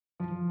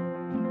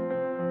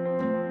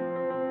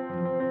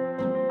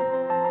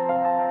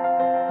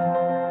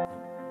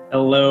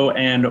Hello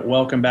and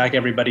welcome back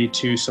everybody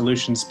to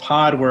Solutions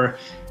Pod, where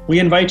we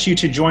invite you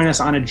to join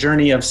us on a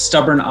journey of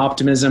stubborn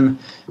optimism,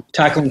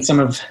 tackling some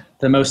of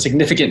the most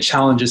significant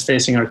challenges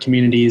facing our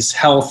communities,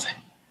 health,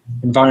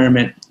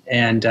 environment,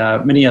 and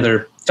many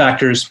other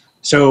factors.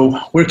 So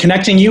we're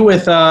connecting you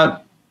with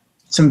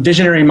some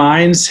visionary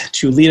minds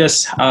to lead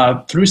us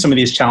through some of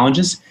these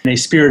challenges in a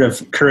spirit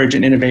of courage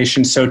and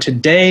innovation. So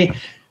today,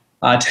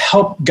 to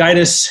help guide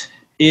us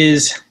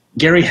is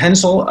Gary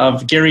Hensel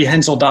of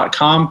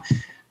GaryHensel.com.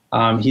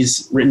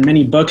 He's written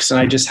many books, and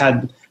I just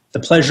had the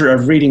pleasure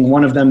of reading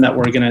one of them that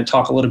we're going to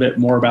talk a little bit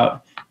more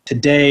about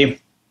today.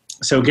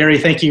 So Gary,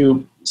 thank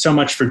you so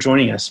much for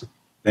joining us.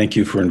 Thank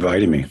you for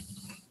inviting me.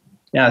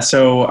 Yeah,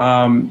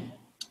 so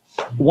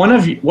one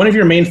of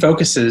your main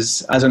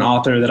focuses as an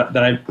author that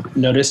I've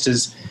noticed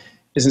is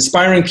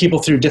inspiring people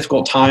through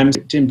difficult times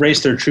to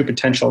embrace their true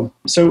potential.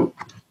 So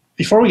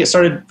before we get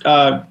started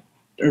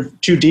or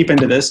too deep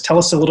into this, tell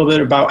us a little bit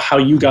about how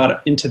you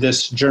got into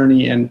this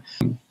journey and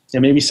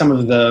maybe some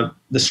of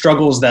the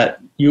struggles that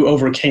you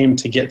overcame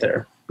to get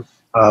there.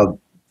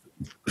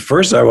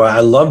 First, I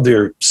love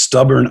their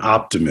stubborn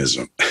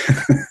optimism.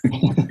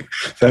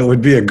 That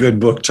would be a good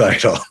book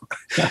title.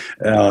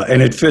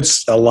 And it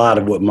fits a lot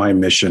of what my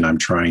mission I'm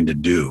trying to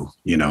do,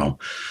 you know.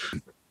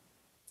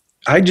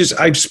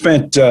 I've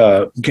spent,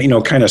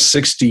 kind of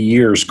 60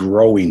 years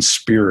growing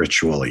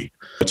spiritually.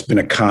 It's been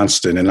a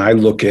constant. And I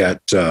look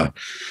at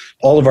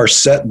all of our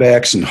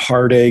setbacks and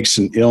heartaches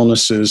and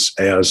illnesses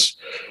as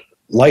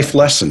life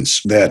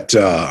lessons that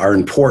are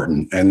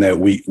important and that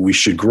we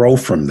should grow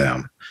from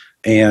them.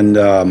 And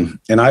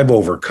I've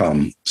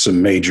overcome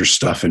some major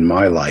stuff in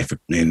my life,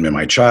 in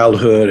my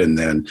childhood, and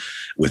then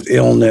with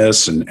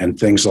illness and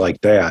things like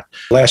that.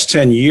 Last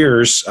 10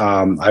 years,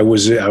 I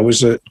was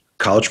a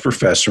college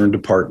professor and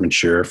department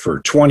chair for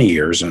 20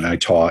 years, and I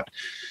taught.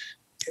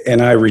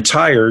 And I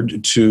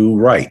retired to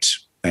write.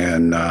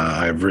 And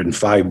I've written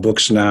 5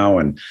 books now,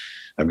 and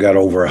I've got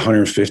over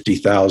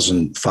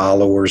 150,000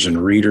 followers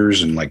and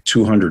readers in like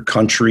 200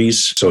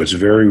 countries. So it's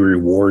very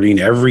rewarding.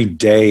 Every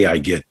day I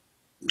get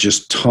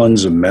just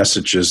tons of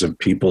messages of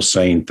people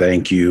saying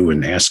thank you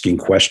and asking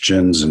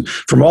questions and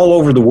from all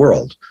over the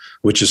world,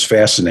 which is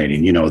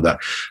fascinating. You know,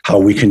 how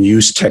we can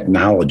use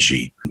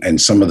technology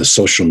and some of the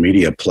social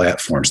media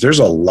platforms. There's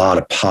a lot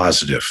of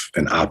positive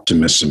and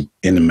optimism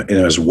in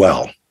as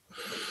well.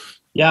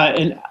 Yeah,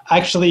 and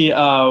actually,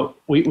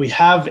 we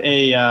have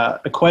a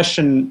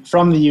question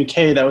from the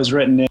UK that was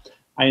written in.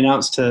 I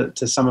announced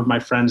to some of my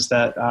friends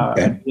that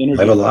okay. I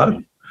have a lot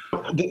of.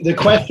 The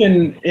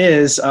question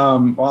is,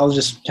 I'll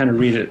just kind of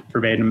read it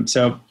verbatim.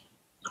 So,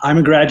 I'm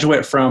a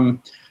graduate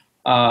from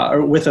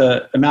with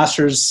a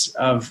master's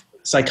of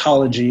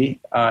psychology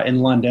in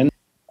London,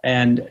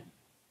 and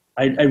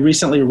I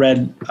recently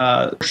read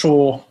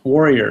Virtual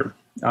Warrior,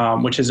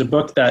 which is a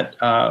book that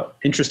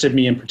interested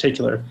me in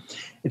particular.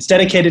 It's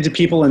dedicated to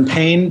people in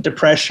pain,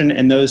 depression,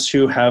 and those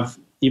who have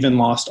even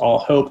lost all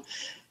hope.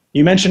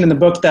 You mentioned in the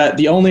book that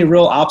the only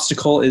real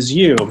obstacle is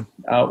you.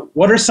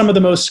 What are some of the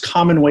most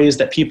common ways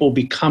that people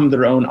become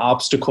their own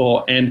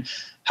obstacle, and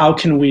how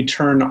can we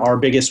turn our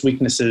biggest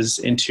weaknesses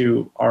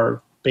into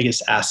our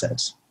biggest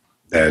assets?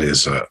 That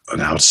is an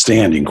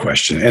outstanding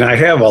question. And I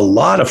have a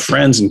lot of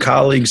friends and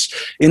colleagues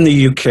in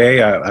the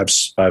UK.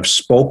 I've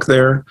spoke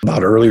there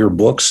about earlier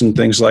books and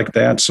things like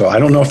that. So I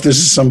don't know if this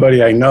is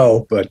somebody I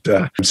know, but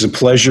it's a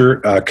pleasure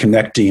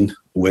connecting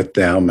with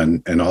them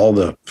and all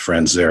the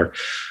friends there.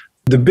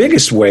 The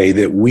biggest way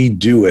that we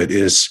do it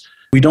is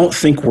we don't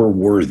think we're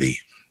worthy.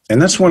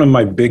 And that's one of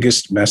my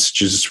biggest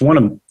messages. It's one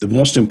of the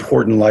most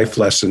important life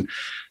lessons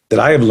that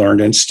I have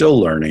learned and still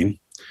learning,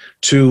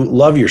 to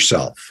love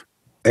yourself.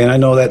 And I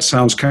know that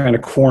sounds kind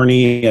of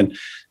corny,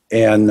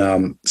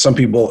 and some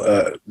people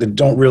that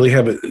don't really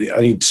have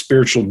any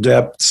spiritual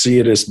depth see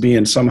it as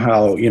being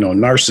somehow,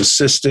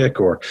 narcissistic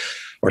or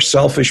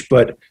selfish.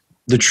 But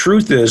the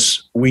truth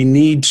is, we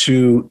need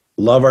to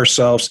love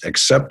ourselves,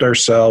 accept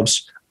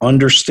ourselves,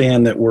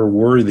 understand that we're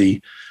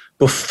worthy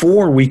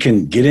before we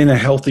can get in a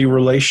healthy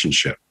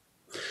relationship,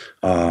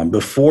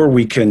 before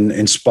we can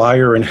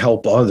inspire and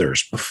help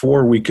others,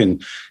 before we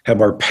can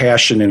have our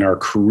passion in our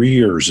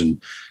careers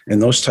and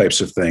those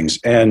types of things.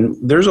 And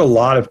there's a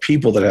lot of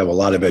people that have a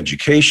lot of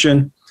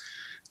education,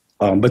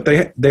 but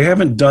they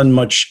haven't done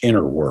much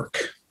inner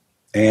work.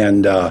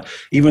 And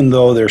even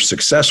though they're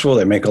successful,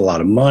 they make a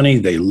lot of money,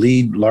 they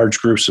lead large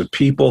groups of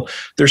people,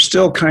 they're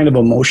still kind of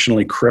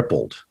emotionally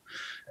crippled.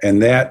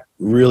 And that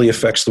really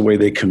affects the way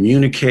they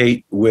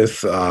communicate with,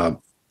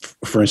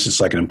 for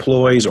instance, like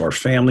employees or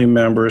family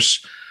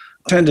members,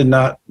 tend to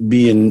not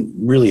be in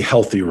really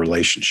healthy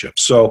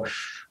relationships. So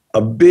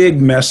a big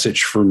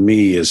message for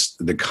me is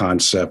the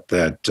concept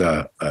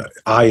that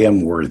I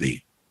am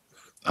worthy.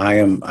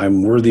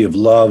 I'm worthy of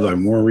love.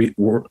 I'm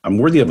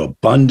worthy of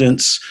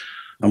abundance.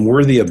 I'm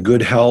worthy of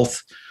good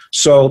health.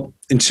 So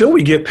until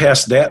we get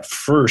past that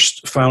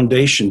first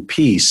foundation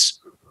piece,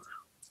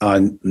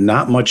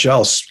 not much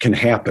else can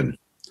happen.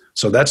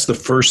 So that's the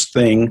first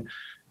thing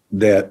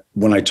that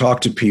when I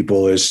talk to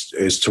people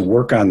is to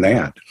work on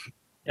that.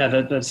 Yeah,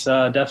 that's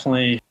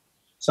definitely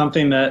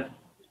something that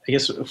I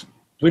guess if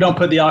we don't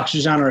put the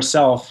oxygen on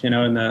ourselves, in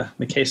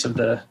the case of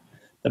the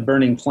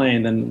burning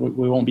plane, then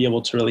we won't be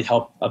able to really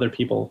help other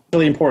people. It's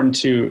really important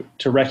to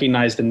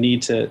recognize the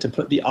need to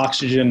put the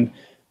oxygen,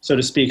 so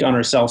to speak, on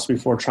ourselves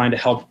before trying to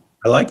help.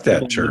 I like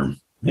that term.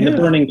 In the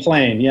burning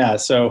plane, yeah.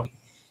 So,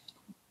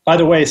 by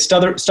the way,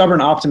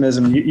 stubborn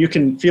optimism, you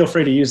can feel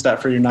free to use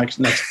that for your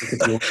next book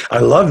if you want. I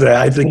love that.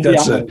 I think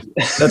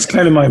that's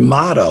kind of my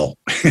motto,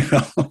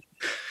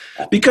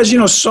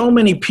 because, so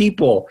many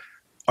people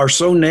are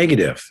so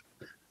negative.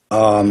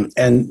 And,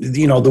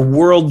 the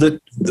world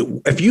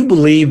if you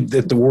believe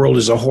that the world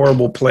is a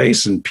horrible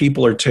place and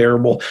people are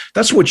terrible,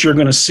 that's what you're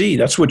going to see.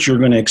 That's what you're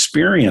going to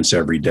experience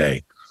every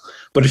day.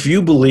 But if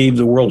you believe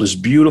the world is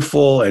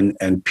beautiful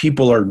and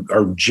people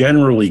are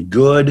generally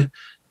good,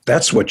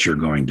 that's what you're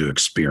going to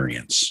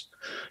experience.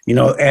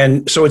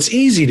 And so it's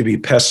easy to be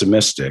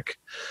pessimistic.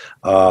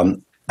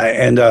 And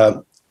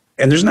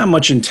there's not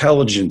much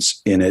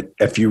intelligence in it.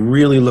 If you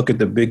really look at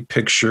the big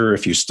picture,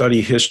 if you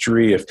study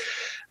history, if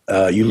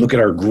you look at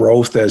our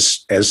growth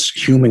as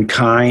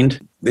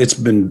humankind, it's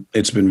been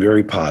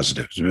very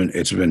positive.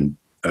 It's been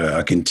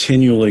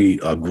continually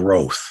a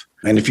growth.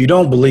 And if you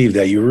don't believe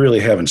that, you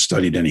really haven't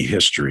studied any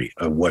history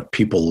of what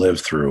people lived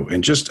through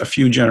in just a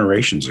few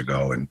generations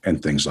ago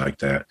and things like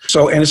that.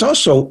 So, and it's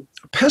also,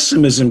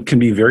 pessimism can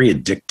be very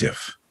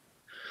addictive,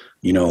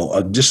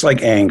 just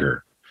like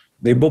anger.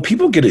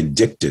 People get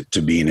addicted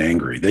to being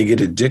angry. They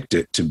get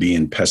addicted to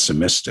being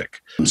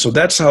pessimistic. So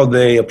that's how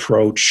they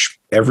approach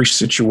every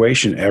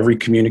situation, every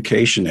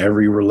communication,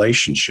 every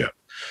relationship.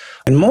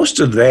 And most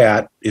of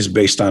that is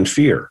based on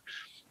fear.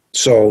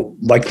 So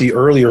like the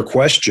earlier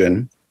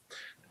question,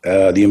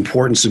 the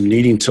importance of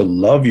needing to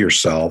love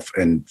yourself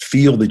and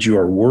feel that you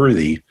are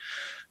worthy,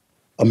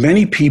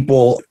 many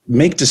people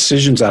make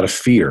decisions out of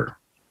fear.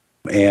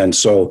 And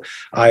so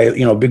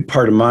a big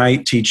part of my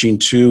teaching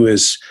too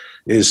is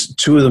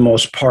two of the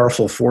most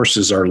powerful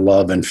forces are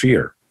love and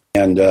fear.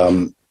 And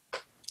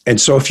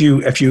so if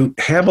you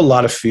have a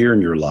lot of fear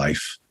in your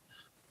life,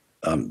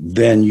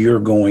 then you're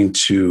going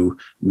to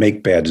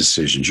make bad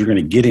decisions. You're going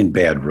to get in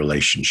bad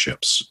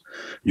relationships.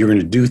 You're going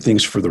to do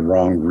things for the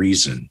wrong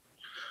reason,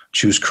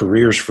 choose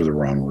careers for the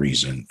wrong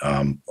reason,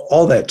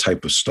 all that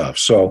type of stuff.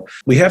 So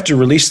we have to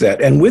release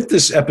that. And with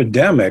this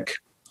epidemic,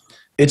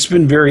 it's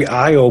been very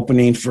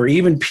eye-opening for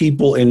even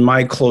people in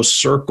my close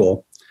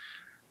circle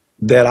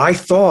that I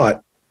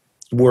thought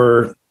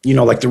were,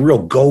 like the real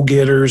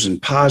go-getters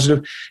and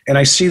positive. And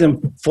I see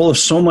them full of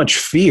so much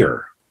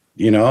fear,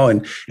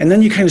 and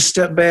then you kind of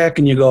step back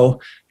and you go,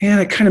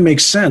 yeah, it kind of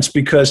makes sense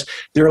because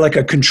they're like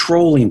a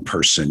controlling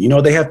person.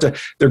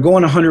 They're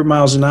going 100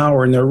 miles an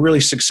hour and they're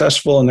really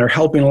successful and they're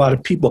helping a lot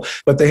of people,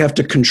 but they have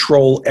to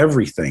control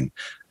everything.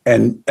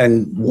 And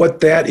what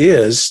that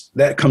is,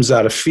 that comes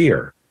out of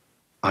fear.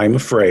 I'm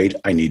afraid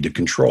I need to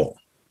control.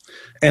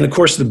 And of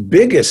course, the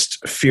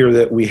biggest fear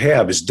that we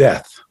have is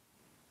death.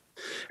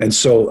 And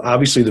so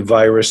obviously the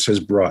virus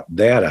has brought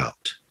that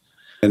out.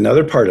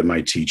 Another part of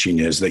my teaching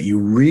is that you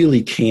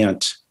really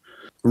can't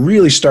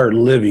really start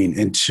living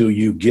until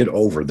you get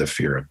over the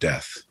fear of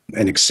death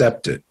and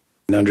accept it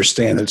and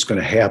understand that it's going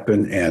to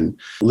happen and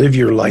live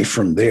your life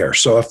from there.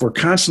 So if we're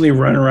constantly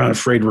running around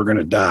afraid we're going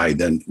to die,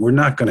 then we're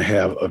not going to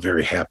have a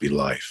very happy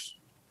life.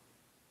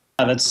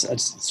 Yeah, that's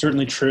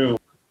certainly true.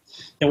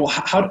 Yeah, well,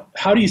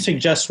 how do you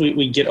suggest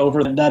we get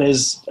over that? That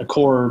is a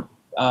core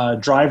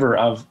driver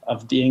of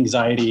the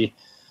anxiety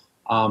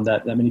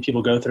that many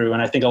people go through.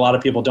 And I think a lot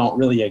of people don't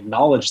really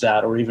acknowledge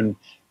that or even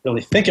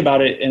really think about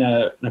it in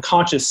a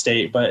conscious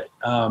state. But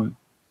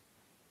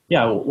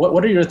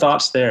what are your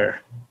thoughts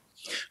there?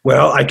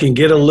 Well, I can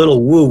get a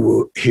little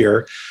woo-woo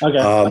here.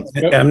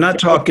 Okay. I'm not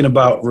talking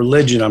about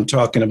religion. I'm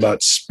talking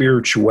about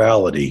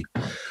spirituality.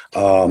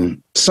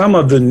 Some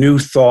of the new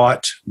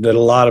thought that a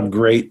lot of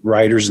great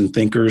writers and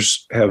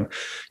thinkers have,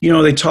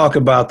 they talk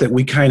about that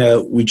we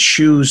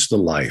choose the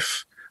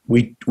life.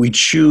 We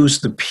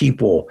choose the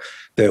people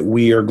that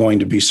we are going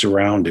to be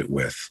surrounded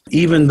with,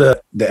 even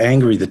the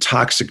angry, the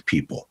toxic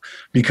people,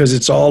 because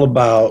it's all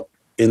about,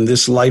 in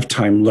this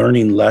lifetime,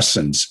 learning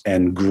lessons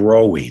and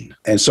growing.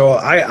 And so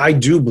I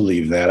do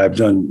believe that. I've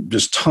done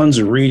just tons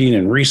of reading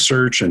and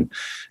research and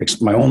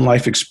my own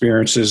life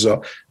experiences.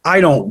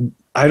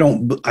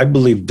 I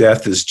believe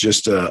death is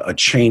just a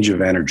change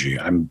of energy.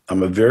 I'm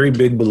a very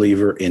big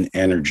believer in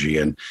energy.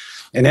 And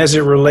as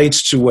it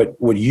relates to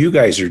what you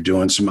guys are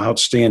doing, some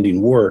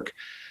outstanding work,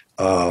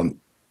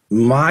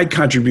 my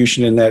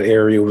contribution in that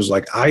area was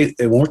when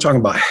we're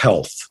talking about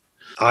health,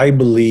 I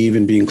believe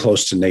in being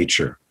close to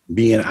nature,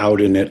 being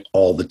out in it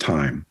all the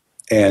time.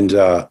 And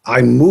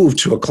I moved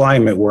to a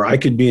climate where I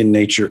could be in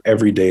nature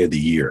every day of the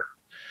year.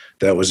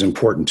 That was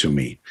important to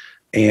me.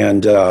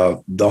 And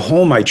the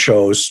home I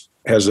chose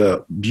has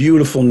a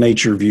beautiful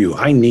nature view.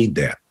 I need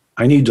that.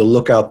 I need to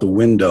look out the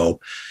window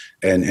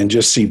and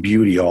just see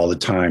beauty all the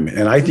time.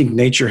 And I think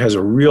nature has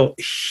a real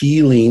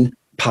healing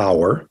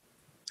power.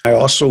 I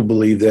also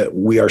believe that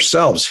we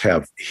ourselves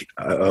have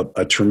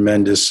a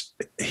tremendous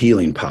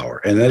healing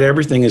power and that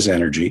everything is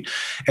energy.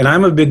 And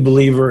I'm a big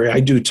believer. I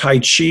do Tai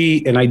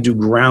Chi and I do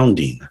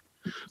grounding.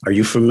 Are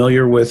you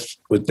familiar with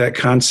that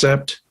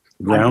concept?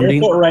 Grounding?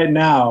 I'm barefoot right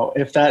now,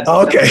 if that.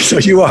 Okay, so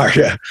you are,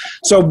 yeah.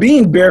 So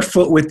being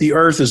barefoot with the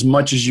earth as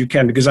much as you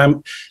can, because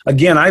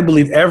I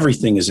believe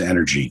everything is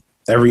energy.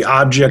 Every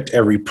object,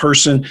 every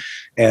person.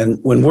 And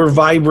when we're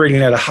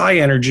vibrating at a high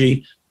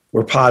energy,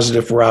 we're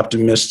positive, we're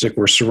optimistic,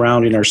 we're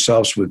surrounding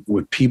ourselves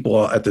with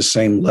people at the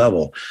same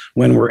level.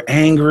 When we're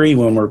angry,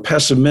 when we're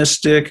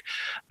pessimistic,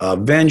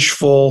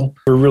 vengeful,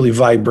 we're really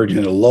vibrating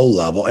at a low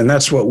level. And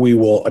that's what we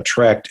will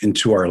attract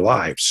into our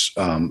lives.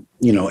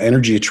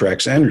 Energy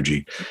attracts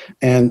energy.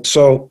 And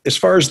so as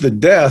far as the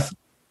death,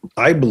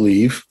 I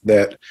believe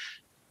that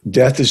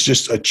death is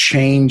just a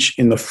change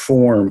in the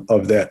form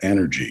of that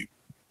energy.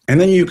 And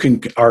then you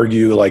can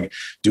argue, like,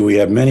 do we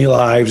have many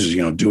lives?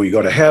 Do we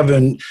go to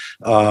heaven?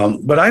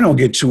 But I don't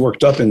get too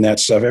worked up in that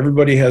stuff.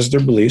 Everybody has their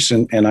beliefs,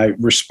 and I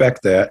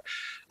respect that.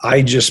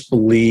 I just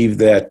believe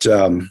that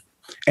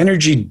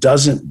energy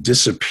doesn't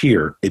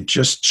disappear. It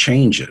just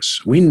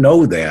changes. We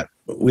know that.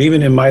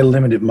 Even in my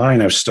limited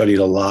mind, I've studied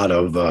a lot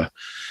of,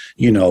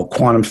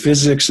 quantum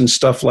physics and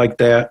stuff like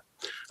that.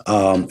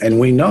 And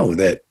we know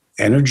that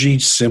energy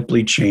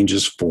simply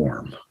changes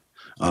form.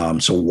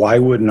 So why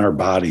wouldn't our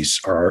bodies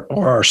or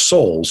our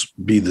souls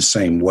be the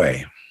same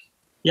way?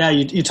 Yeah,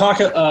 you talk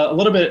a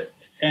little bit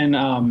in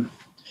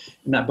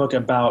that book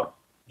about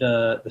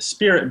the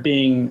spirit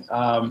being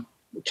kind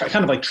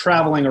of like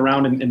traveling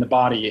around in the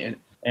body,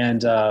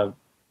 and kind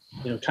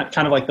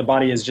of like the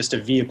body is just a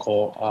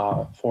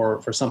vehicle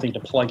for something to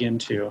plug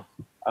into.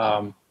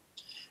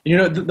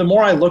 The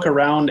more I look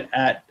around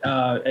at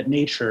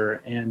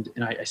nature and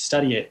I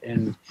study it,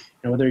 and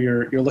whether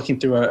you're looking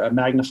through a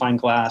magnifying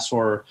glass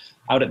or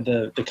out at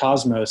the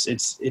cosmos,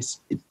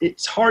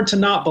 it's hard to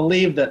not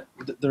believe that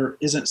there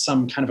isn't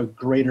some kind of a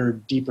greater,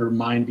 deeper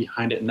mind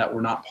behind it, and that we're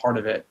not part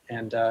of it.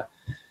 And I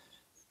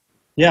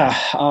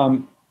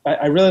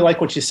really like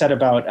what you said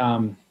about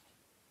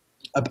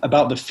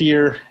the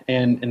fear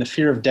and the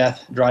fear of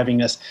death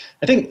driving us.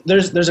 I think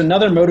there's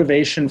another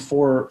motivation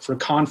for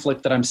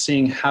conflict that I'm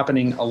seeing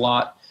happening a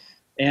lot,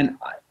 and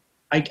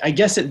I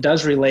guess it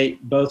does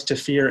relate both to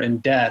fear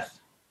and death.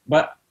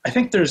 But I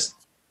think there's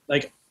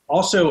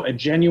also a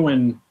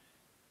genuine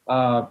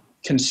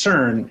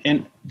concern,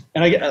 and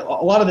a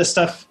lot of this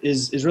stuff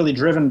is really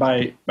driven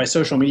by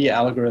social media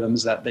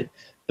algorithms that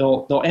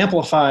they'll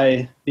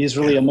amplify these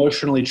really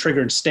emotionally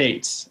triggered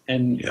states,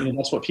 and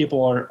that's what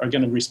people are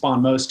going to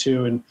respond most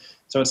to. And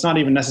so it's not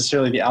even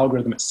necessarily the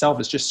algorithm itself;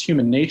 it's just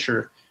human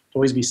nature to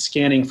always be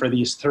scanning for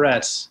these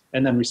threats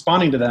and then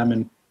responding to them.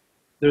 And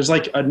there's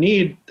a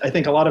need, I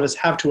think a lot of us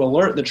have, to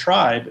alert the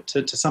tribe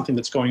to something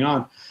that's going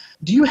on.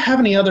 Do you have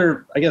any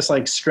other,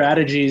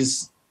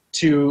 strategies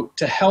to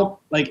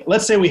help?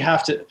 Let's say we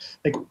have to,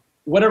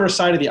 whatever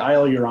side of the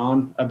aisle you're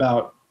on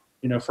about,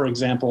 for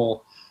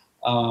example,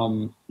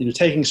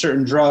 taking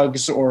certain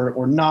drugs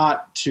or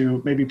not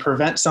to maybe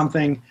prevent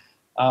something.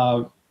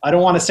 I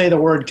don't want to say the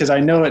word because I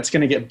know it's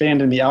going to get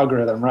banned in the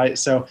algorithm, right?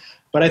 So,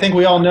 but I think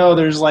we all know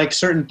there's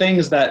certain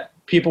things that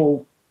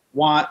people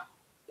want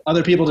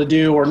other people to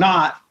do or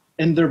not,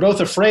 and they're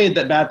both afraid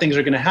that bad things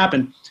are going to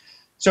happen.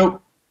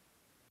 So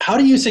how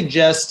do you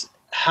suggest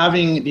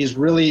having these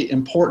really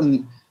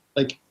important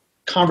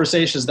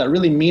conversations that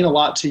really mean a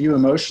lot to you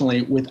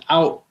emotionally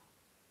without,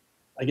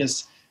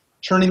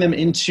 turning them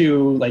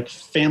into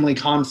family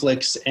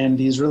conflicts and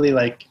these really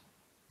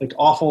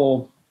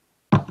awful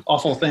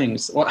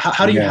things?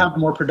 How do you have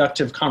more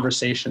productive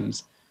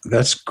conversations?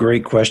 That's a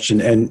great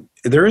question. And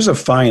there is a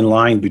fine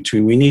line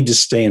between, we need to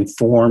stay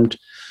informed,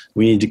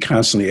 we need to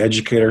constantly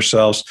educate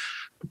ourselves,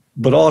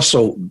 but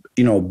also,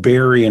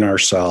 burying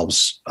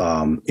ourselves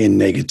in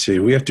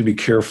negativity. We have to be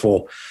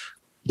careful.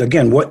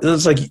 Again,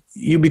 it's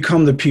you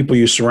become the people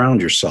you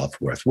surround yourself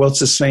with. Well, it's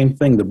the same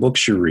thing, the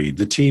books you read,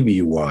 the TV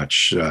you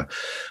watch.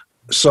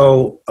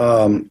 So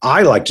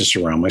I like to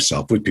surround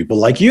myself with people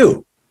like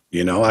you.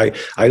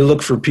 I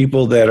look for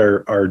people that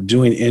are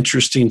doing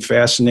interesting,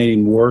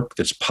 fascinating work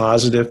that's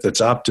positive,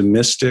 that's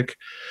optimistic.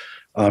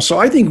 So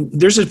I think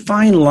there's a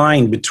fine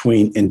line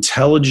between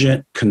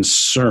intelligent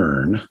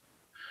concern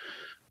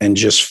and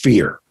just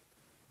fear,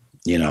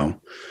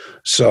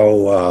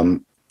 So,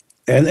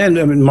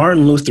 and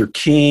Martin Luther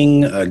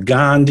King,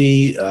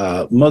 Gandhi,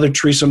 Mother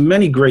Teresa,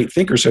 many great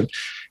thinkers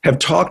have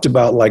talked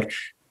about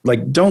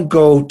don't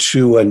go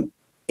to an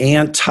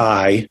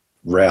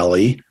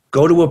anti-rally,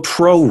 go to a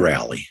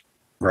pro-rally,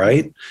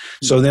 right?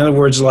 So in other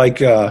words,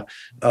 you're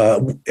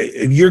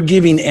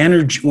giving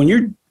energy, when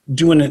you're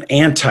doing an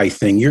anti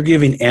thing, you're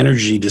giving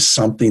energy to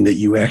something that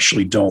you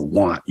actually don't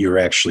want. You're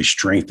actually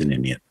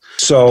strengthening it.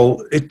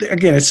 So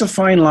it's a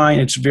fine line.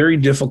 It's very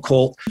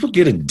difficult. People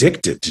get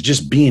addicted to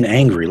just being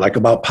angry,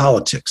 about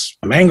politics.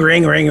 I'm angry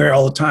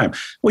all the time.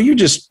 Well, you're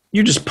just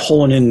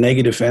pulling in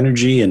negative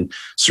energy and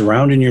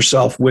surrounding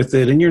yourself with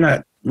it, and you're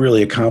not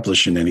really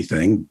accomplishing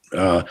anything.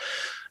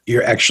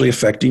 You're actually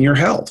affecting your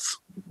health.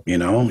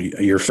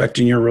 You're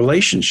affecting your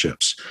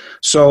relationships.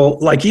 So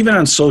like even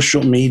on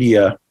social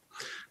media,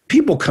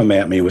 people come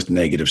at me with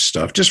negative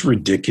stuff, just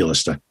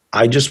ridiculous stuff.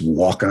 I just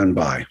walk on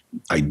by.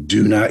 I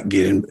do not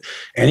get in.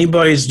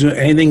 Anybody's doing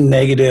anything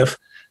negative,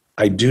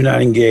 I do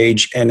not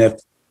engage. And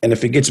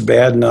if it gets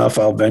bad enough,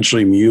 I'll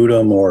eventually mute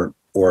them or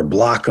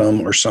block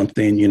them or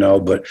something,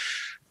 But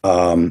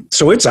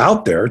so it's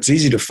out there. It's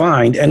easy to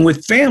find. And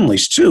with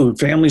families too,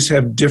 families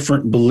have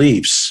different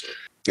beliefs.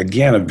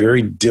 Again, a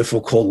very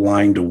difficult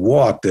line to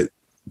walk, that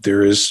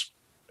there is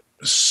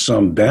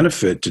some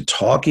benefit to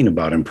talking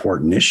about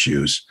important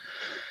issues,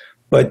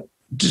 but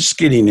just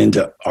getting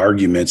into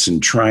arguments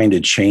and trying to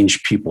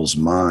change people's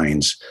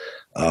minds,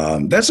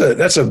 that's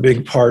a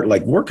big part.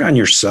 Like, work on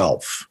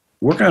yourself,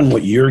 work on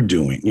what you're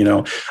doing.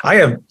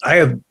 I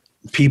have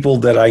people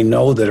that I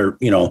know that are,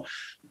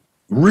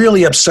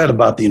 really upset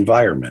about the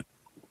environment,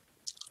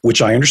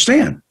 which I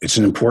understand. It's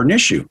an important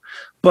issue,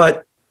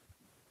 but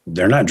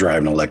they're not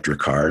driving electric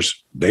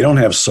cars. They don't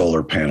have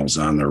solar panels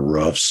on their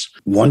roofs.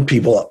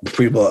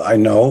 People I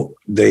know,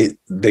 they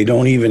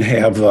don't even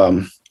have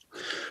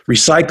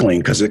recycling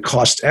because it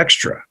costs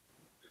extra.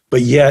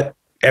 But yet,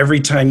 every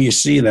time you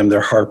see them,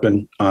 they're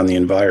harping on the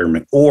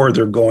environment, or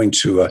they're going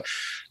to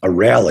a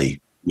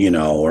rally,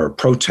 or a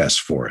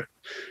protest for it.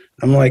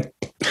 I'm like,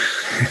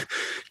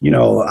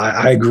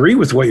 I agree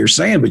with what you're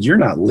saying, but you're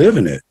not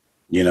living it.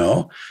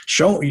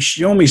 Show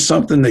me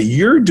something that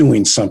you're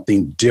doing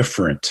something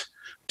different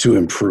to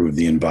improve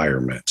the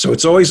environment. So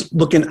it's always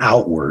looking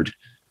outward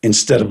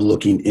instead of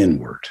looking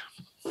inward.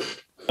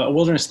 A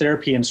wilderness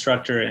therapy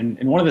instructor, and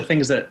one of the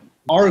things that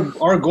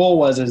our goal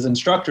was as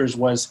instructors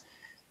was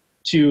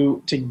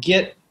to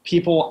get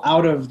people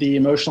out of the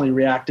emotionally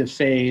reactive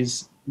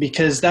phase,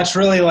 because that's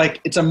really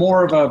like, it's a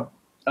more of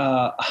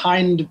a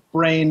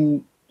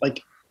hindbrain,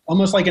 like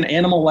almost like an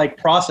animal-like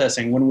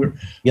processing when we're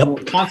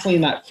constantly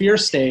in that fear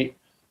state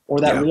or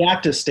that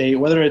reactive state,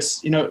 whether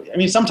it's,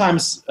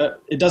 sometimes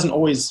it doesn't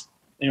always,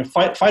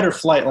 fight or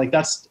flight, like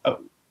that's,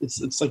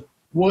 it's like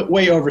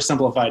way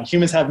oversimplified.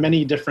 Humans have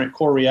many different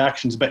core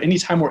reactions, but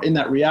anytime we're in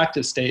that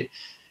reactive state,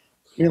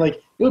 you're like,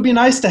 it would be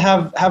nice to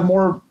have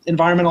more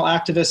environmental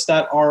activists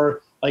that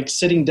are like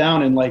sitting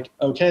down and like,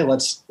 okay,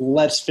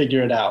 let's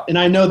figure it out. And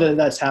I know that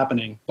that's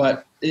happening,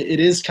 but it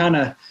is kind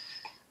of,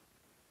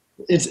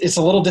 it's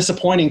a little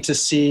disappointing to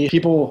see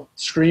people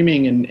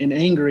screaming and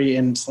angry,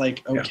 and it's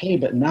like, okay,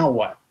 but now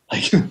what?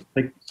 You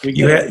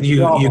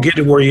get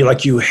to where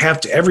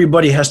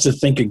everybody has to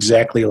think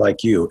exactly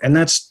like you. And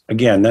that's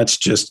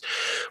just,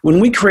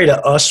 when we create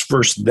a us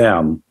versus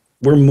them,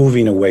 we're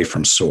moving away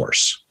from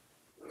source.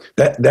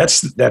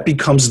 That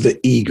becomes the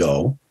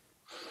ego,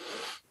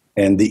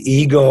 and the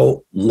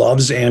ego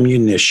loves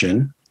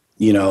ammunition,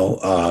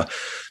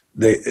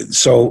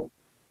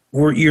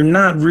 you're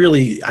not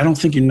really, I don't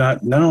think not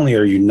only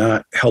are you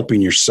not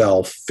helping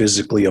yourself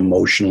physically,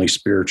 emotionally,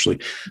 spiritually,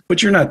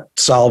 but you're not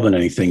solving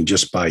anything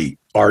just by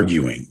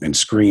arguing and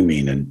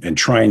screaming and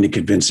trying to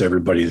convince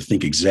everybody to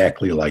think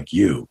exactly like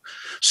you.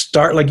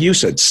 Start, like you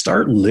said,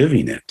 start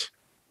living it.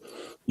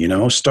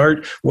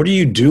 What are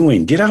you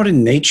doing? Get out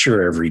in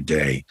nature every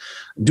day.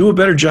 Do a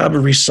better job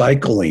of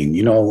recycling,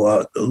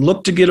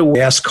 look to get a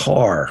gas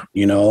car,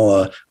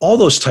 all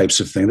those types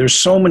of things. There's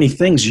so many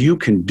things you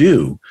can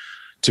do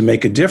to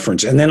make a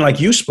difference. And then, like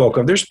you spoke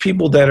of, there's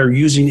people that are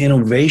using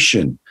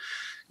innovation,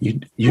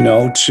 to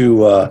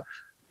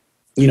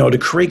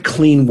create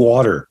clean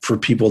water for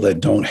people that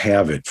don't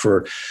have it,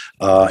 for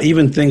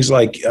even things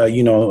like,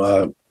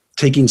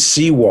 taking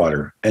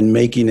seawater and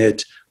making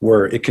it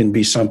where it can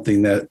be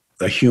something that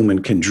a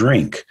human can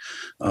drink,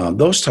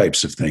 those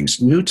types of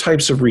things, new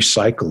types of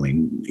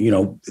recycling.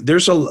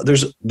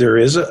 There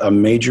is a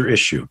major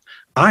issue.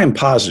 I am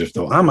positive,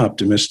 though. I'm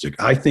optimistic.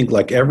 I think,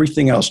 like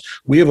everything else,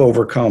 we have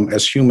overcome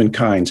as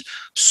humankind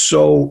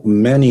so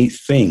many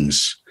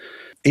things,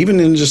 even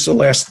in just the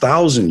last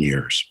 1,000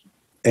 years.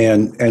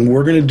 And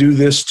we're going to do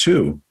this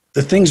too.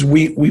 The things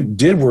we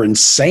did were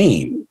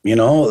insane.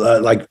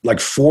 Like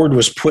Ford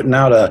was putting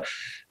out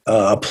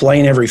a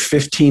plane every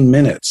 15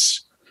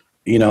 minutes.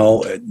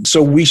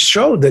 So we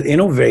showed that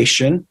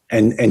innovation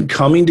and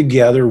coming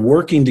together,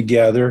 working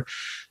together,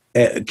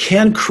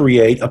 can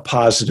create a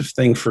positive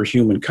thing for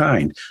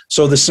humankind.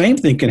 So the same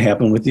thing can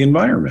happen with the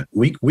environment.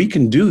 We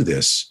can do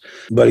this,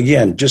 but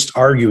again, just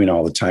arguing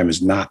all the time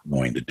is not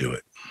going to do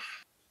it.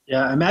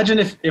 Yeah, imagine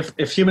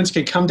if humans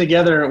could come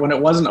together when it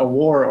wasn't a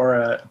war or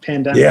a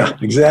pandemic. Yeah,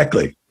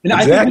 exactly. And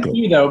exactly. I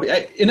think though,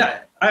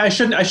 I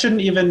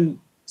shouldn't even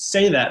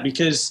say that,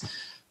 because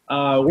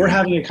we're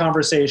having a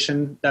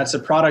conversation that's a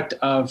product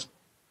of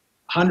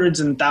hundreds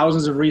and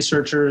thousands of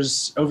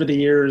researchers over the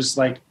years.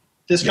 Like,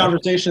 this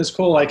conversation is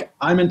cool. Like,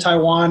 I'm in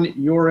Taiwan,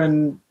 you're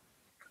in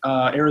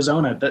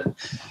Arizona.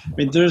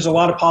 There's a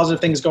lot of positive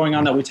things going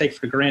on that we take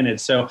for granted.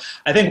 So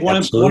I think one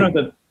of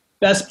the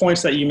best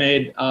points that you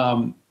made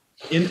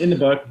in the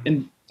book,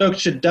 and folks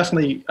should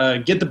definitely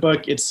get the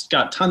book. It's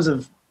got tons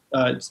of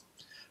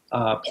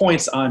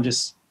points on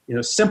just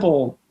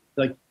simple,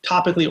 like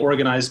topically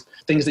organized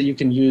things that you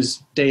can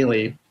use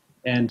daily.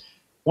 And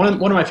one of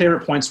my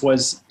favorite points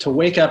was to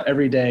wake up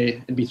every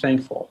day and be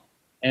thankful.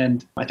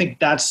 And I think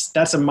that's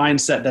a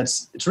mindset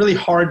it's really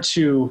hard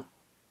to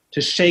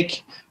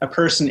shake a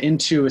person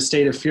into a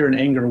state of fear and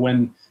anger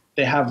when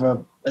they have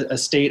a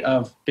state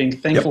of being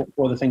thankful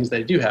for the things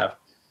they do have.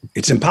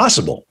 It's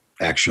impossible,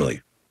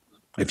 actually.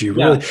 If you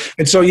really,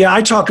 and so,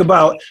 I talk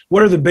about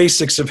what are the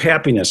basics of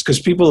happiness, because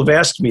people have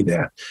asked me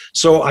that.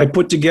 So I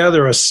put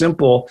together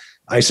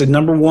I said,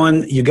 number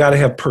one, you got to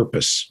have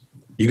purpose.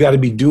 You got to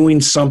be doing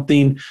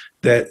something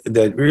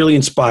that really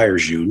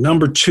inspires you.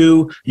 Number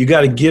two, you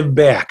got to give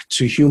back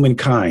to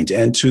humankind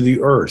and to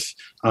the earth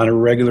on a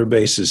regular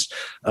basis.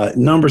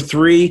 Number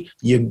three,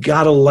 you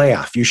got to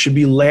laugh. You should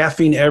be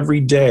laughing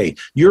every day.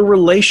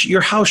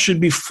 Your house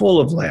should be full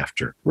of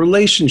laughter.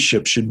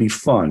 Relationships should be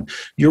fun.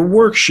 Your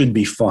work should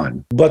be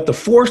fun. But the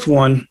fourth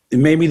one,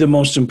 and maybe the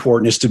most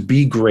important, is to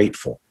be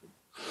grateful.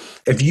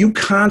 If you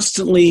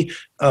constantly,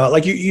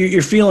 like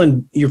you're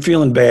feeling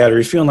bad, or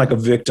you're feeling like a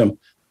victim,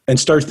 and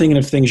start thinking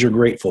of things you're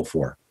grateful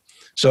for.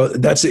 So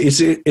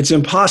it's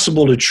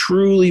impossible to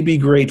truly be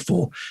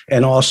grateful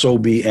and also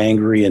be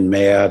angry and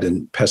mad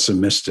and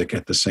pessimistic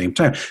at the same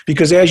time.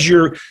 Because as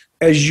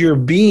you're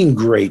being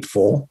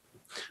grateful,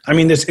 I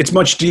mean, it's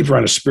much deeper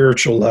on a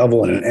spiritual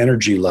level and an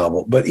energy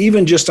level, but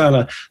even just on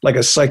a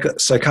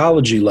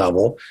psychology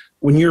level,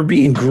 when you're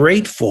being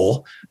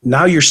grateful,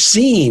 now you're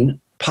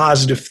seeing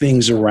positive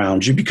things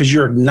around you because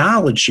you're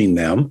acknowledging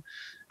them.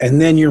 And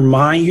then your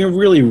mind, you're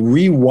really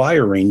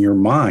rewiring your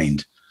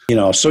mind.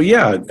 So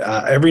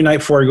every night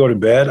before I go to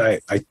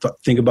bed, I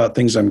think about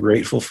things I'm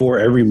grateful for.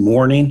 Every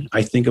morning,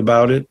 I think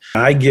about it.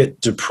 I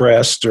get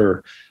depressed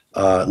or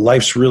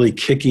life's really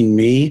kicking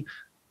me,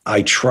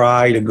 I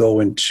try to go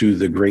into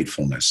the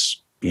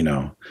gratefulness,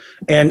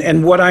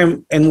 and what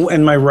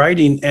and my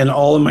writing and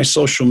all of my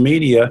social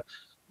media.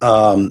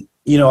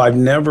 I've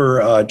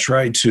never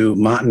tried to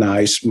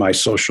monetize my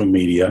social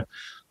media.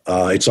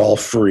 It's all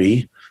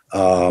free.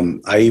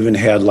 I even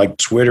had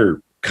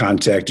Twitter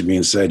contacted me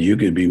and said, you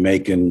could be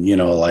making,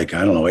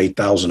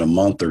 $8,000 a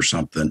month or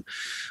something.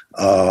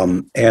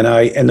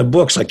 And the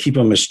books, I keep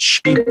them as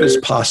cheap as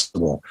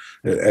possible,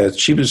 as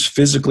cheap as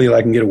physically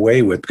I can get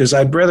away with, because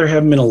I'd rather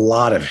have them in a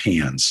lot of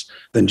hands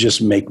than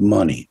just make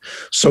money.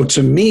 So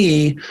to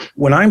me,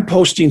 when I'm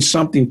posting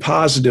something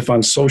positive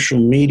on social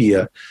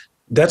media,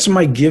 that's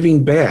my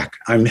giving back.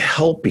 I'm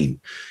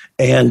helping.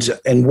 And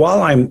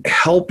while I'm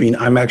helping,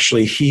 I'm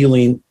actually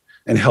healing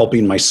and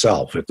helping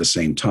myself at the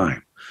same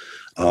time.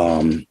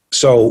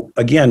 So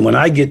again, when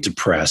I get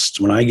depressed,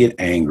 when I get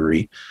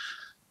angry,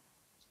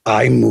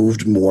 I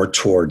moved more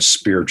towards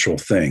spiritual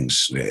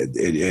things.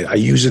 I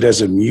use it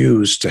as a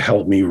muse to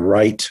help me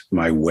write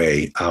my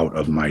way out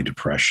of my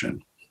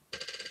depression.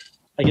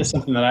 I guess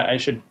something that I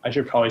should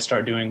probably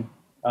start doing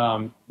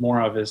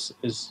more of is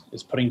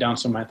putting down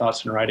some of my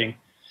thoughts in writing.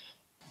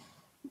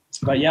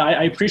 But yeah,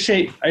 I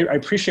appreciate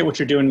what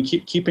you're doing,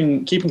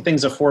 keeping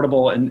things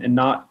affordable and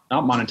not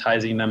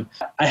monetizing them.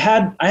 I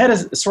had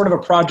a sort of a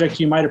project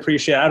you might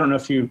appreciate. I don't know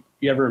if you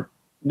ever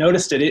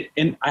noticed it.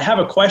 And I have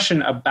a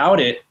question about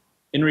it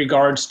in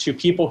regards to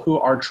people who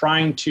are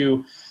trying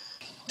to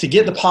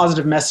get the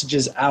positive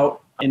messages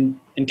out and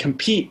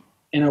compete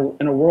in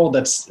a world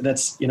that's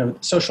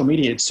social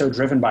media. It's so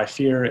driven by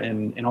fear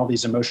and all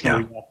these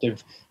emotionally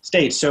reactive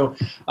states. So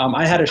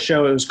I had a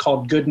show, it was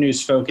called Good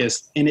News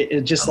Focus, and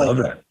it just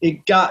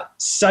it got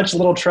such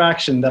little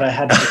traction that I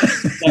had to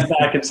step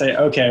back and say,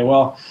 okay,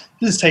 well,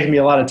 this is taking me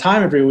a lot of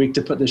time every week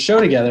to put this show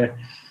together.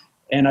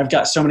 And I've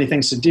got so many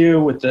things to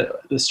do with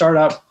the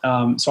startup.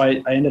 So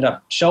I ended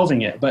up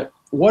shelving it. But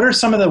what are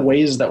some of the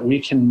ways that we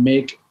can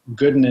make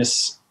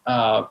goodness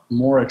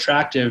more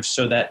attractive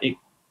so that it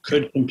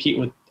could compete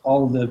with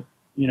all of the,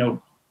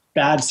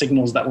 bad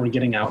signals that we're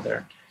getting out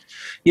there?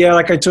 Yeah,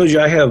 like I told you,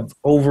 I have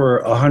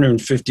over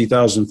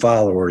 150,000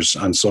 followers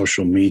on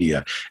social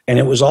media, and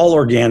it was all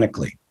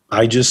organically.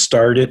 I just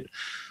started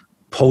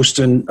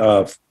posting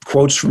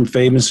quotes from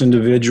famous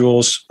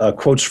individuals,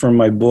 quotes from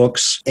my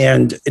books,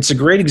 and it's a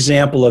great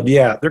example of,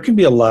 there can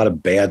be a lot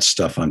of bad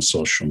stuff on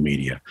social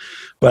media,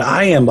 but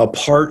I am a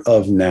part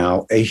of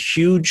now a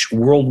huge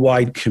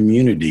worldwide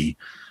community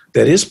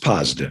that is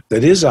positive,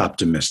 that is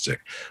optimistic.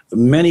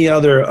 Many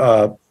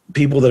other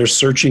people that are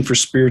searching for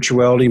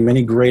spirituality,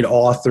 many great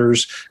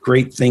authors,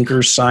 great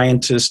thinkers,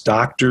 scientists,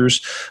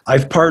 doctors.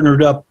 I've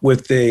partnered up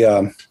with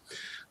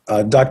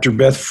Dr.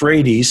 Beth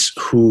Frades,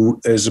 who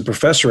is a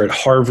professor at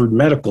Harvard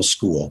Medical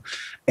School.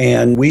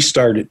 And we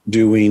started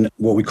doing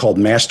what we called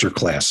master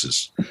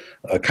classes,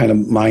 kind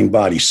of mind,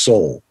 body,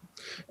 soul.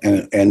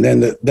 And then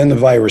the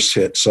virus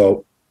hit.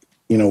 So,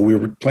 we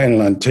were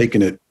planning on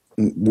taking it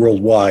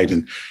worldwide.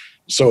 And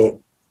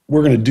so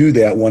we're going to do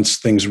that once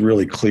things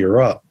really clear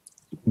up.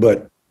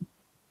 But,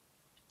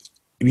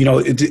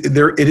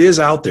 it is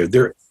out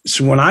there.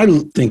 So when I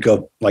think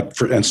of,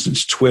 for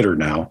instance, Twitter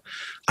now,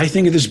 I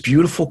think of this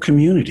beautiful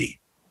community.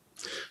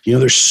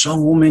 There's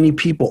so many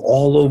people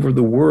all over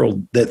the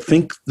world that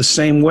think the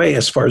same way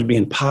as far as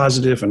being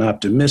positive and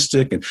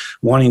optimistic and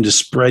wanting to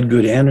spread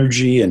good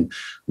energy and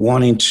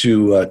wanting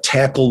to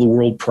tackle the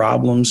world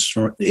problems,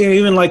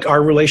 even like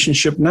our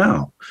relationship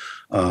now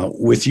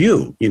with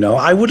you.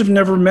 I would have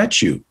never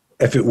met you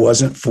if it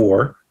wasn't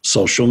for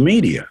social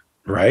media,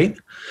 right?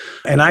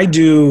 And I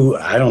do,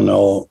 I don't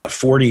know,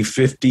 40,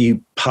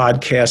 50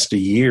 podcasts a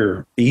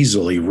year,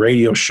 easily,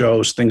 radio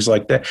shows, things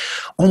like that.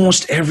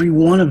 Almost every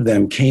one of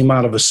them came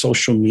out of a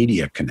social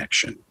media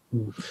connection.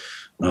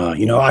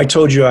 I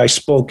told you I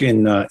spoke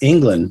in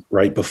England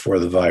right before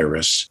the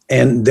virus,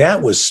 and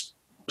that was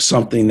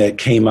something that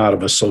came out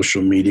of a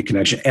social media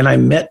connection. And I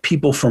met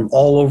people from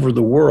all over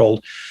the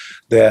world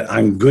that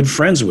I'm good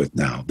friends with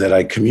now, that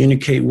I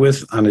communicate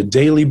with on a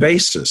daily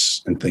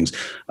basis and things.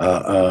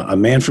 A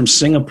man from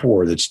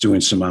Singapore that's doing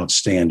some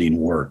outstanding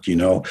work,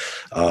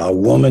 a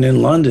woman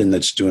in London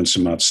that's doing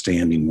some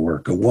outstanding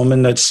work, a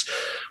woman that's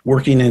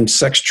working in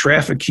sex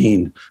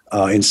trafficking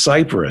in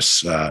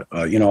Cyprus, a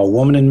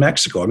woman in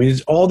Mexico. I mean,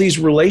 all these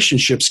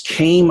relationships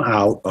came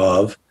out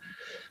of,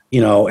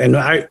 and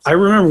I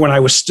remember when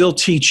I was still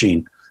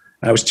teaching,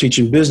 I was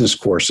teaching business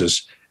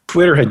courses.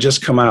 Twitter had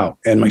just come out,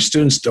 and my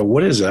students said,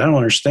 "What is it? I don't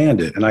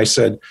understand it." And I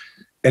said,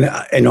 and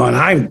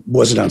I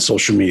wasn't on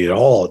social media at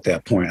all at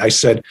that point. I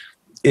said,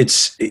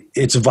 it's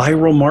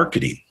viral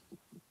marketing.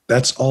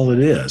 That's all it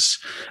is.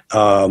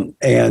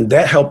 And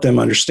that helped them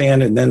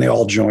understand it. And then they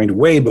all joined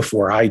way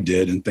before I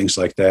did and things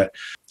like that.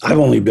 I've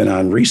only been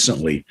on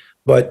recently,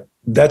 but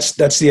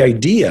that's the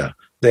idea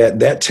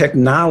that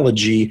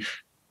technology,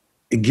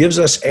 it gives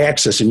us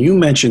access. And you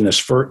mentioned this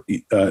for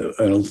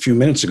a few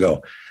minutes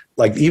ago.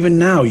 Like even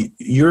now,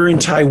 you're in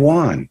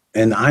Taiwan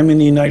and I'm in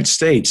the United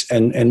States,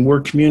 and we're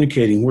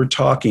communicating, we're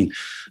talking.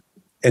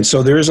 And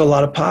so there is a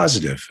lot of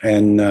positive,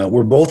 and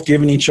we're both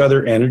giving each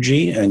other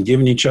energy and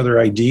giving each other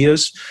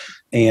ideas.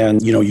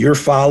 And, your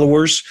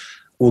followers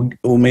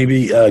will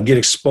maybe get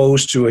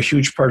exposed to a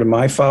huge part of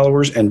my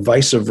followers and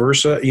vice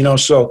versa.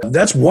 So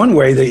that's one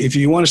way that if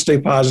you want to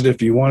stay positive,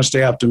 if you want to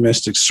stay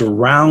optimistic,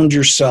 surround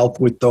yourself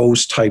with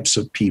those types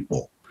of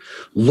people.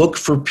 Look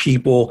for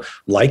people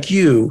like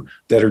you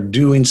that are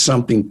doing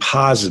something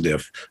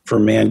positive for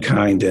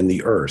mankind and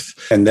the earth.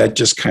 And that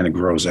just kind of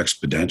grows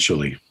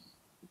exponentially.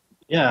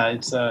 Yeah,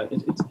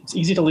 it's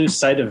easy to lose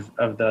sight of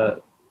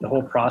the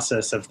whole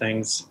process of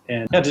things,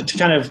 and to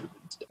kind of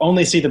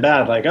only see the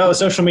bad, like, oh,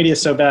 social media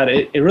is so bad.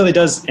 It really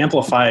does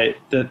amplify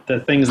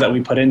the things that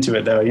we put into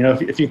it, though.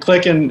 If you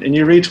click and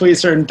you retweet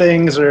certain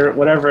things or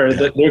whatever,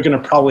 yeah, they're going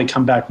to probably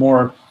come back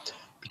more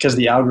because of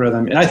the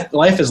algorithm. And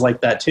life is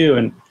like that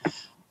too.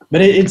 But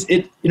it's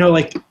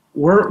like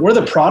we're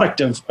the product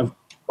of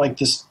like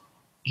this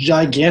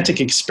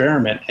gigantic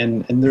experiment,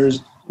 and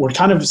we're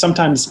kind of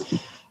sometimes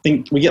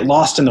think we get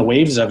lost in the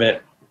waves of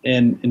it,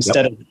 and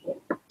instead of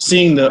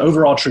seeing the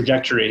overall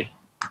trajectory.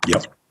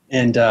 Yep.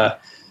 And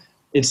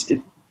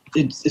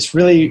it's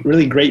really,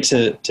 really great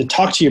to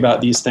talk to you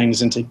about these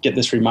things and to get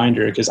this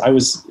reminder, because I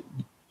was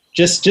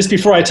just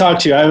before I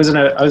talked to you, I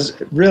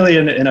was really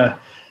in a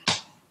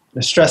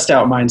stressed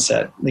out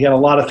mindset. We got a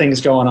lot of things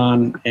going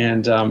on,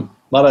 and a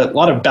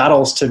lot of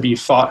battles to be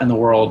fought in the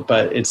world,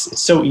 but it's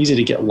so easy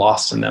to get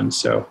lost in them.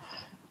 So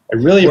I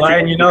really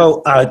appreciate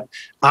it.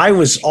 I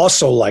was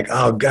also like,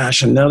 oh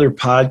gosh, another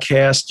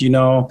podcast,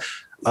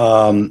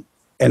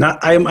 and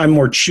I'm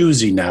more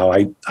choosy now.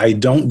 I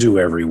don't do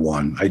every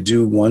one. I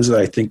do ones that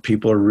I think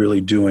people are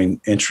really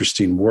doing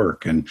interesting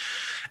work. And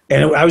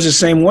I was the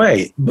same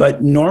way,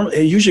 but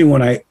usually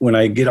when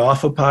I get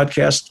off a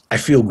podcast, I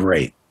feel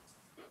great.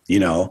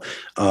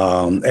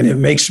 And it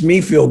makes me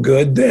feel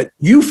good that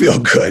you feel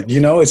good,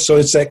 it's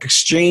that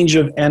exchange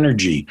of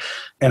energy.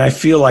 And I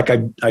feel like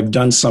I've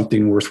done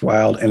something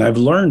worthwhile, and I've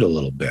learned a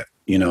little bit,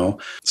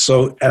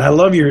 so, and I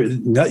love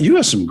you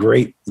have some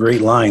great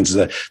lines.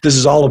 This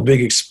is all a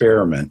big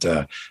experiment.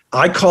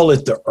 I call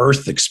it the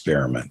Earth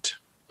experiment,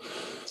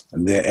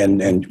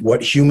 and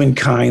what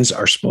humankinds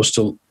is supposed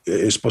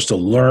to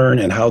learn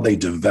and how they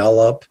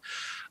develop.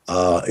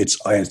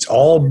 It's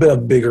all a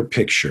bigger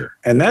picture.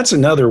 And that's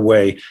another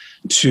way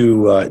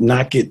to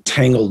not get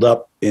tangled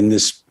up in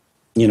this,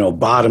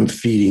 bottom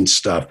feeding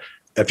stuff.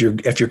 If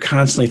you're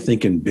constantly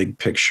thinking big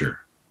picture,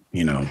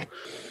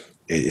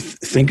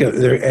 think of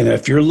there. And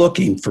if you're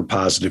looking for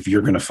positive,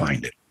 you're going to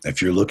find it.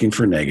 If you're looking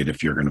for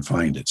negative, you're going to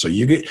find it. So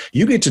you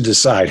get to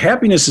decide.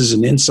 Happiness is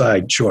an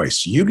inside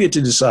choice. You get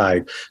to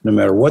decide, no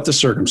matter what the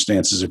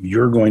circumstances, if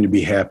you're going to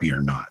be happy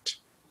or not.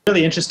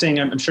 Really interesting.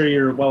 I'm sure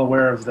you're well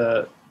aware of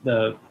the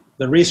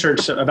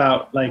research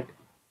about, like,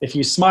 if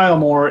you smile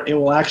more, it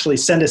will actually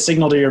send a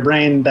signal to your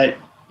brain that,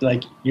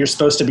 like, you're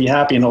supposed to be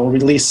happy, and it will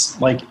release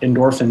like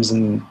endorphins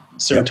and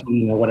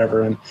serotonin or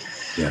whatever. And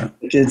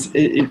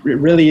it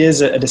really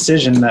is a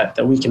decision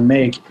that we can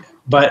make.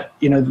 But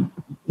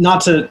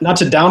not to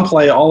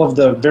downplay all of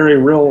the very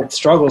real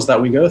struggles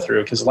that we go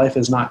through, because life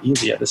is not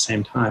easy at the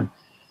same time.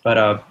 But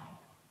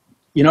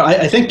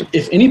I think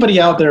if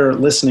anybody out there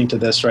listening to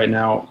this right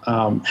now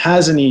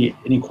has any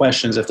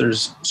questions, if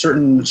there's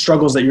certain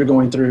struggles that you're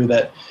going through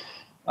that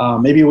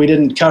maybe we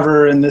didn't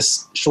cover in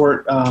this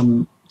short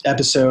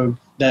episode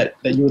that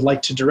you would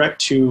like to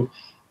direct to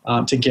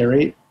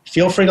Gary,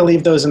 feel free to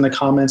leave those in the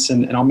comments,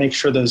 and I'll make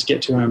sure those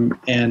get to him.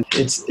 And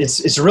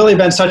it's really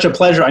been such a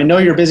pleasure. I know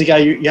you're a busy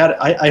guy.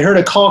 I heard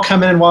a call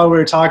come in while we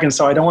were talking,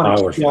 so I don't want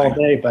to keep you all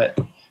day, but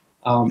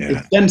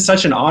it's been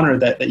such an honor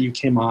that you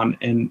came on,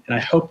 and I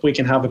hope we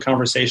can have a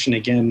conversation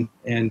again.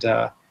 And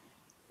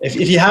if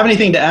you have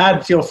anything to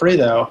add, feel free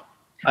though.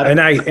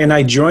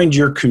 I joined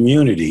your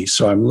community,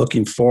 so I'm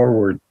looking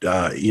forward,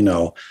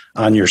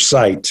 on your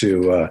site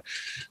to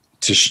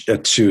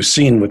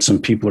seeing what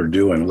some people are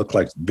doing. It looked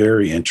like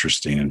very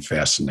interesting and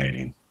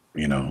fascinating,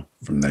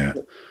 from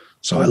that.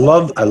 So I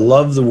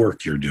love the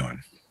work you're doing.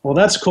 Well,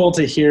 that's cool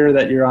to hear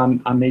that you're on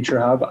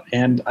NatureHub,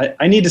 and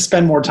I need to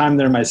spend more time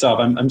there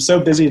myself. I'm so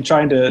busy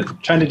trying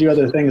to do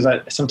other things.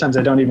 Sometimes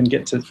I don't even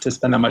get to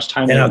spend that much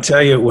time there. And I'll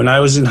tell you, when I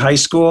was in high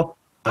school,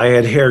 I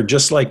had hair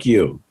just like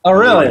you. Oh,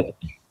 really?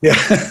 Yeah.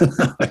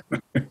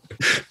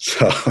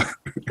 So,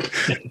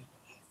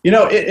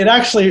 it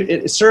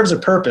actually serves a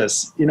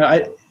purpose.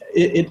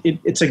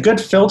 It's a good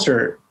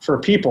filter for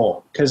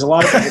people, because a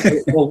lot of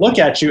people will look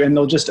at you and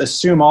they'll just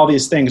assume all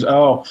these things.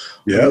 Oh,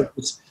 yeah.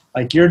 It's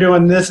like you're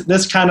doing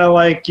this kind of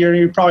like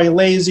you're probably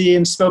lazy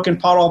and smoking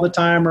pot all the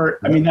time, or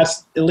I mean,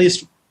 that's at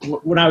least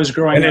when I was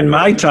growing up. And in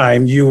my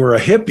time, you were a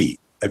hippie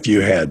if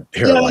you had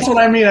hair. Yeah, that's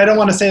what I mean. I don't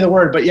want to say the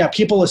word, but yeah,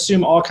 people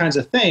assume all kinds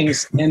of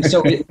things, and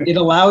so it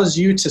allows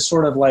you to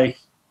sort of like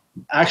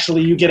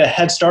actually you get a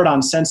head start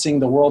on sensing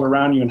the world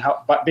around you, and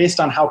but based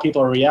on how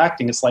people are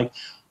reacting, it's like,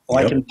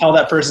 well, I can tell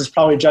that person's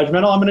probably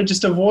judgmental. I'm going to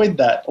just avoid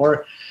that.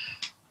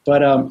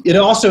 But it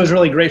also is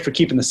really great for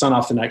keeping the sun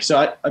off the neck.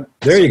 So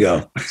there you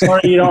go. Sorry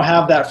you don't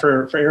have that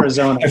for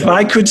Arizona. If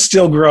I could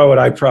still grow it,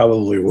 I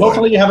probably would.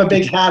 Hopefully you have a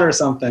big hat or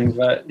something.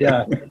 But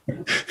yeah.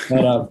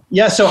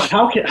 So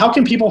how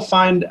can people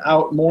find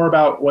out more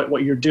about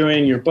what you're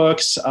doing, your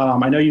books?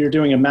 I know you're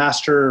doing a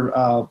master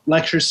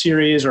lecture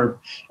series, or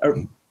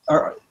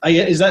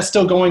is that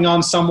still going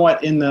on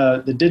somewhat in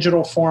the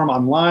digital form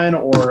online,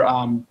 or?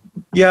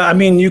 Yeah, I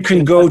mean, you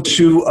can go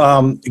to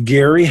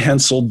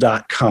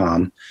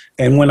GaryHensel.com.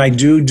 And when I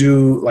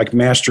do like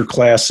master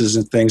classes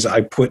and things,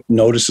 I put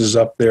notices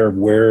up there of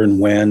where and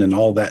when and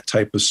all that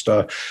type of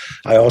stuff.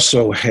 I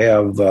also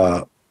have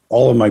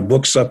all of my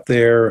books up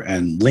there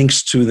and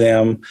links to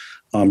them.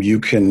 You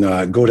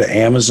can go to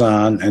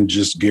Amazon and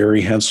just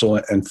Gary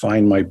Hensel and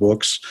find my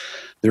books.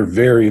 They're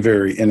very,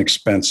 very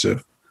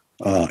inexpensive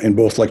in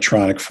both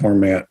electronic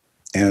format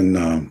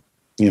and,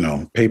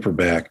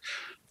 paperback.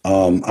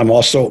 I'm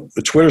also,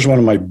 Twitter's one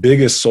of my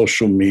biggest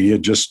social media,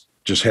 just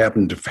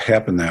happened to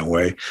happen that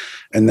way.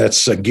 And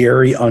that's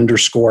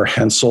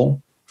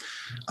Gary_Hensel.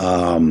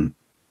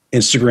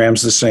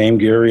 Instagram's the same,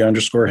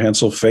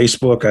 Gary_Hensel.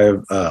 Facebook, I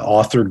have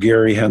author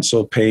Gary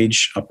Hensel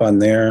page up on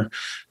there.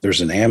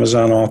 There's an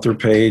Amazon author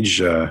page.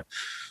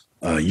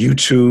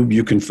 YouTube,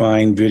 you can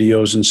find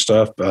videos and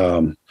stuff.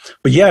 But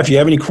yeah, if you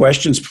have any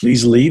questions,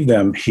 please leave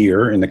them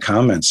here in the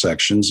comment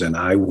sections, and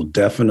I will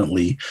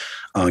definitely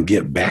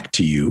get back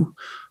to you.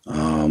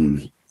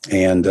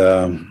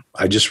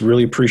 I just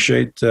really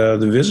appreciate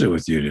the visit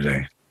with you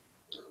today.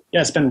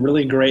 Yeah, it's been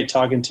really great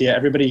talking to you.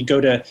 Everybody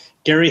go to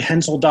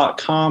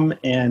GaryHensel.com,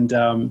 and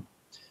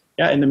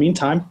in the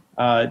meantime,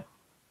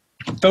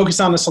 focus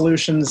on the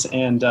solutions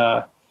and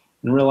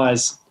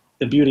realize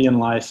the beauty in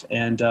life.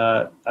 And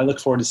I look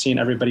forward to seeing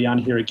everybody on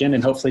here again,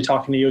 and hopefully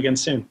talking to you again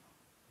soon.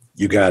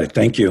 You got it.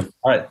 Thank you.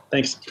 All right.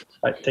 Thanks.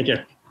 All right. Take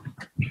care.